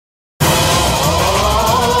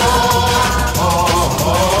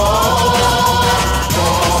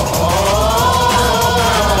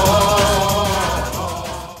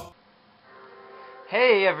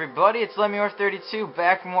everybody, it's LetMeOr32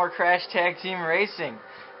 back for more Crash Tag Team Racing.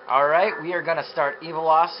 Alright, we are gonna start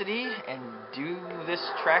Evilocity and do this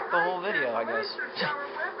track the whole video, I guess.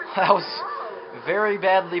 That was very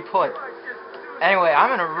badly put. Anyway,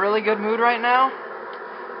 I'm in a really good mood right now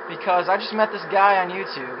because I just met this guy on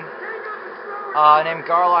YouTube named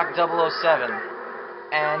Garlock007,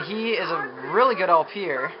 and he is a really good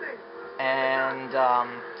LPer, and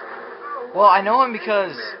well, I know him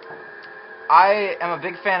because I am a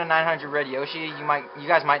big fan of 900 Red Yoshi. You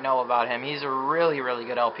guys might know about him. He's a really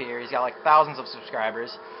good LPer. He's got like thousands of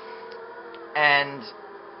subscribers. And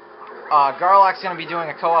Garlock's going to be doing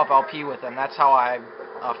a co-op LP with him. That's how I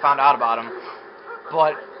found out about him.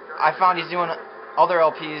 But I found he's doing other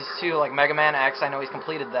LPs too, like Mega Man X. I know he's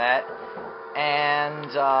completed that.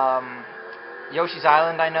 And Yoshi's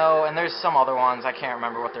Island I know. And there's some other ones. I can't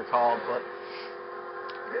remember what they're called. But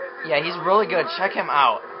yeah, he's really good. Check him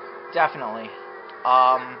out. Definitely.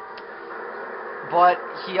 But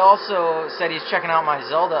he also said he's checking out my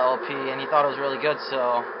Zelda LP, and he thought it was really good,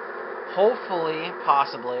 so hopefully,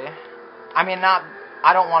 possibly, I mean,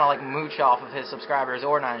 I don't want to, like, mooch off of his subscribers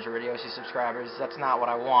or 900 Red Yoshi subscribers. That's not what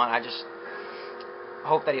I want. I just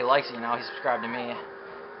hope that he likes it, you know, he subscribed to me.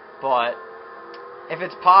 But if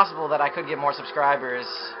it's possible that I could get more subscribers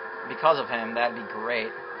because of him, that'd be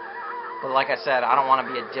great. But like I said, I don't want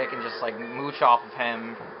to be a dick and just, like, mooch off of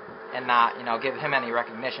him and not, you know, give him any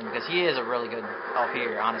recognition, because he is a really good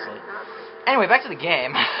LPer, honestly. Anyway, back to the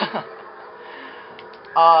game.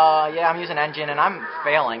 Yeah, I'm using engine, and I'm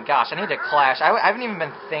failing. Gosh, I need to clash. I haven't even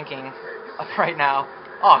been thinking of right now.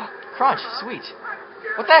 Oh, crunch, sweet.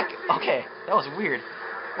 What the heck? Okay, that was weird.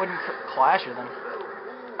 Wouldn't clash with him.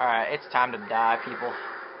 Alright, it's time to die, people.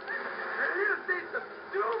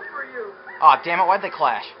 Oh, damn it, why'd they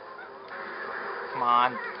clash? Come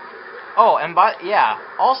on. Oh, and yeah,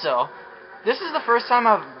 also, this is the first time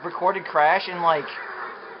I've recorded Crash in, like,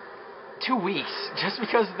 2 weeks, just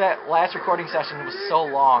because that last recording session was so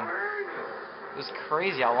long. It was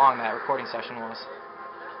crazy how long that recording session was.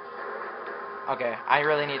 Okay, I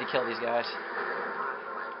really need to kill these guys.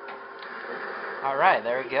 Alright,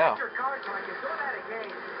 there we go.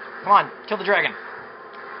 Come on, kill the dragon.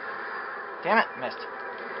 Damn it, missed.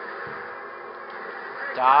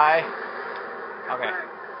 Die. Okay.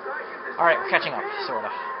 Alright, we're catching up, sort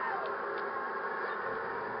of.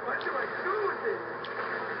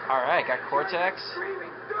 Alright, got Cortex.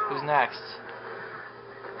 Who's next?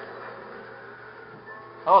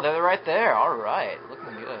 Oh, they're right there. Alright,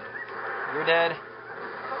 looking good. You're dead.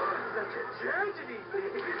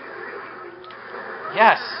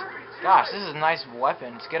 Yes! Gosh, this is a nice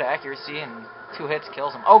weapon. It's good accuracy, and 2 hits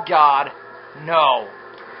kills him. Oh, God! No!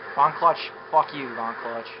 Von Clutch, fuck you, Von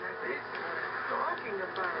Clutch.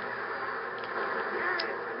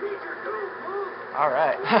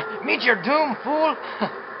 Alright. Meet your doom, fool!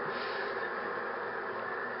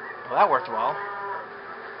 Well, that worked well.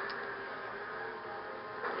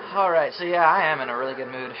 Alright, so yeah, I am in a really good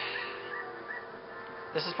mood.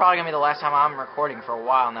 This is probably going to be the last time I'm recording for a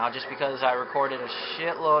while now, just because I recorded a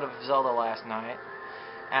shitload of Zelda last night.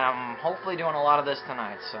 And I'm hopefully doing a lot of this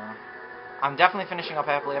tonight, so I'm definitely finishing up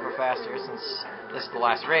Happily Ever Faster since this is the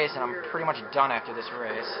last race, and I'm pretty much done after this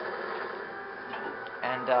race.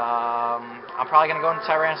 And I'm probably going to go into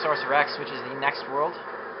Tyrannosaurus Rex, which is the next world.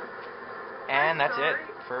 And that's it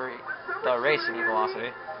for the race in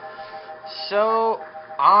Evilocity. So,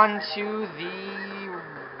 on to the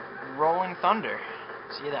Rolling Thunder.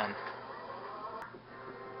 See you then.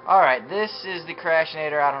 Alright, this is the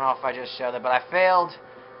Crashinator. I don't know if I just showed it, but I failed.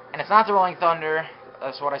 And it's not the Rolling Thunder.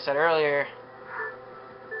 That's what I said earlier.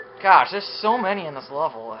 Gosh, there's so many in this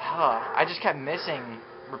level. I just kept missing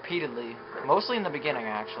repeatedly. Mostly in the beginning,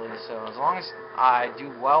 actually. So as long as I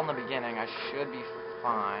do well in the beginning, I should be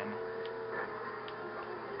fine.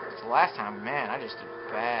 It's the last time, man, I just did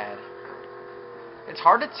bad. It's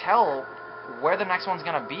hard to tell where the next one's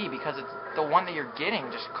gonna be because it's the one that you're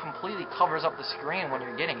getting just completely covers up the screen when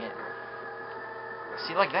you're getting it.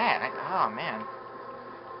 See, like that. Oh, man.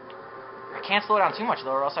 I can't slow down too much,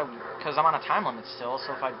 though, or else because I'm on a time limit still,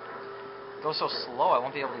 so if I go so slow, I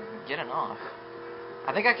won't be able to get enough.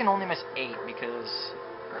 I think I can only miss 8 because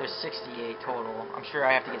there's 68 total. I'm sure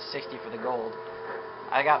I have to get 60 for the gold.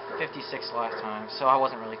 I got 56 last time, so I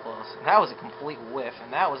wasn't really close. And that was a complete whiff,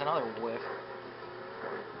 and that was another whiff.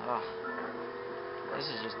 Ugh. This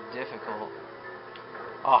is just difficult.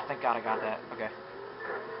 Oh, thank God I got that. Okay.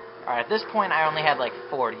 Alright, at this point I only had like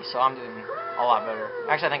 40, so I'm doing a lot better.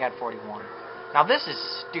 Actually, I think I had 41. Now this is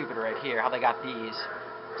stupid right here, how they got these.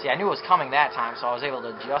 See, I knew it was coming that time, so I was able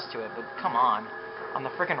to adjust to it, but come on. On the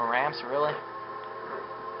frickin' ramps, really?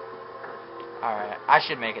 Alright, I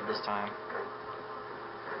should make it this time.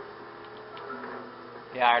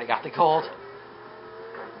 Yeah, I already got the gold.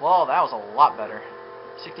 Well, that was a lot better.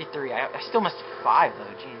 63. I still missed 5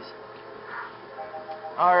 though, jeez.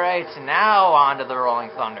 Alright, so now on to the Rolling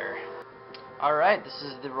Thunder. Alright, this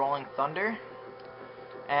is the Rolling Thunder.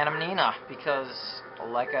 And I'm Nina, because,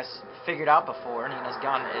 like I figured out before, Nina's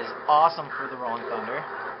gun is awesome for the Rolling Thunder.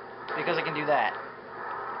 Because it can do that.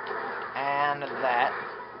 And that.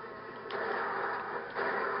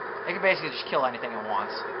 It can basically just kill anything it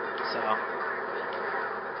wants. So.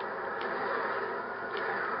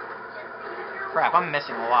 Crap, I'm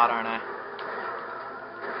missing a lot, aren't I?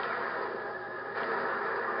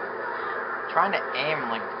 Trying to aim,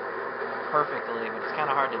 like, perfectly, but it's kind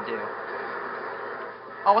of hard to do.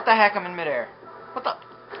 Oh, what the heck? I'm in midair. What the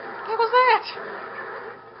heck was that?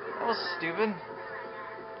 That was stupid.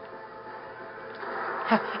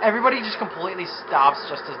 Everybody just completely stops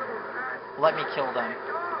just to let me kill them.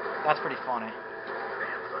 That's pretty funny.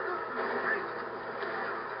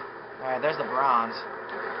 Alright, there's the bronze.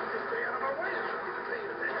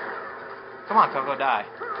 Come on, Coco, die.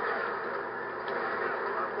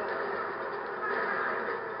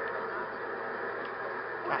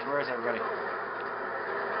 Gosh, where is everybody?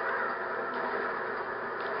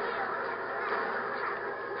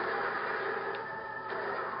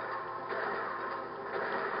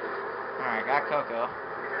 Alright, got Coco.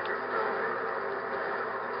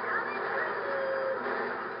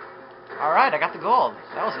 Alright, I got the gold.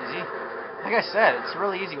 That was easy. Like I said, it's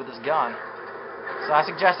really easy with this gun. So I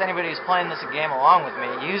suggest anybody who's playing this game along with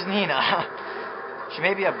me, use Nina. She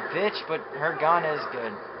may be a bitch, but her gun is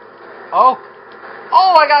good. Oh!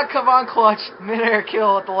 Oh, I got Kavan clutch. Mid-air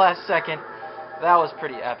kill at the last second. That was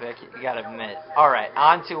pretty epic, you gotta admit. Alright,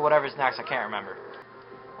 on to whatever's next, I can't remember.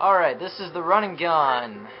 Alright, this is the running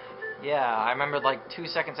gun. Yeah, I remembered like 2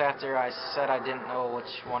 seconds after I said I didn't know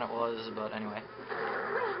which one it was, but anyway.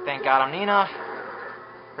 Thank God I'm Nina.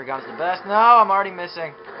 Her gun's the best. No, I'm already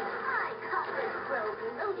missing.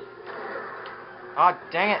 Oh,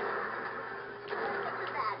 dang it.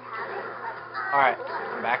 Alright,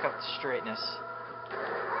 I'm back up to straightness.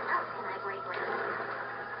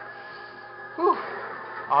 Whew.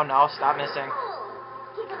 Oh no, stop missing.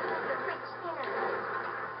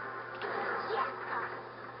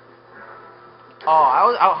 Oh,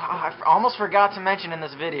 I almost forgot to mention in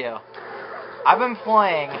this video. I've been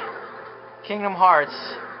playing Kingdom Hearts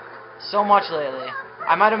so much lately.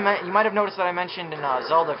 You might have noticed that I mentioned in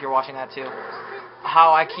Zelda, if you're watching that too,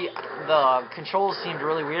 how the controls seemed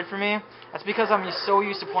really weird for me. That's because I'm so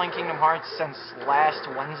used to playing Kingdom Hearts since last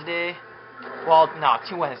Wednesday. Well, no,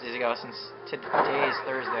 2 Wednesdays ago, since today is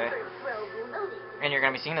Thursday. And you're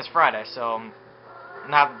going to be seeing this Friday, so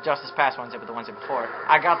not just this past Wednesday, but the Wednesday before.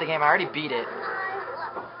 I got the game, I already beat it.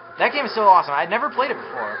 That game is so awesome. I'd never played it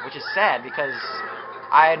before, which is sad, because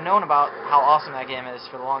I had known about how awesome that game is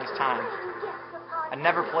for the longest time. I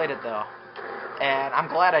never played it, though. And I'm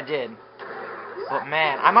glad I did. But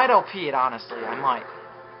man, I might LP it, honestly. I might.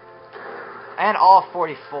 And all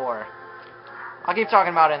 44. I'll keep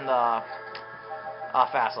talking about it in the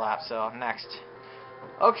fast lap, so next.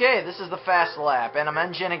 Okay, this is the fast lap, and I'm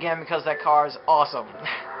engine again because that car is awesome.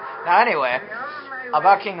 Now anyway,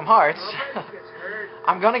 about Kingdom Hearts,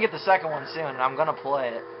 I'm gonna get the second one soon, and I'm gonna play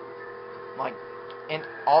it, like,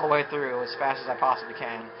 all the way through as fast as I possibly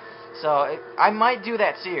can. So, I might do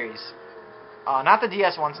that series. Not the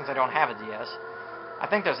DS one, since I don't have a DS. I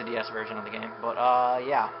think there's a DS version of the game, but,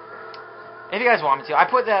 yeah. If you guys want me to. I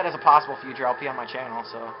put that as a possible future LP on my channel,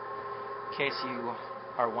 so, in case you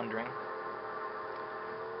are wondering.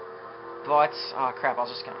 But, crap, I was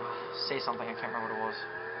just gonna say something, I can't remember what it was.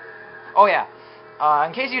 Oh, yeah.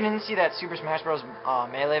 In case you didn't see that Super Smash Bros.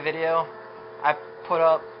 Melee video I put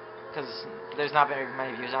up, because there's not very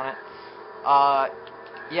many views on it.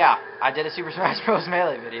 Yeah, I did a Super Smash Bros.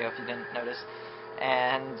 Melee video, if you didn't notice.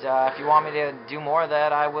 And, if you want me to do more of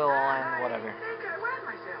that, I will, and whatever.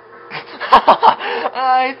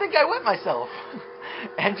 I think I wet myself.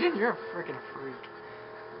 Engine, you're a freaking freak.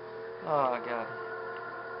 Oh, God.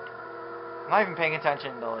 I'm not even paying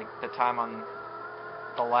attention to, like, the time on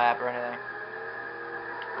the lap or anything.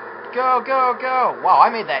 Go, go, go! Wow, I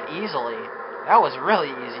made that easily. That was really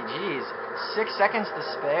easy, jeez. 6 seconds to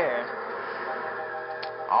spare.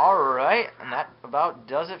 Alright, and that about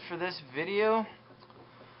does it for this video.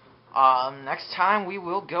 Next time we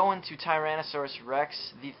will go into Tyrannosaurus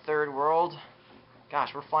Rex, the Third World.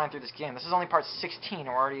 Gosh, we're flying through this game. This is only part 16,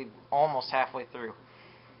 we're already almost halfway through.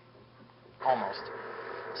 Almost.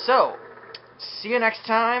 So, see you next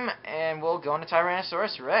time, and we'll go into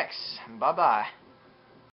Tyrannosaurus Rex. Bye-bye.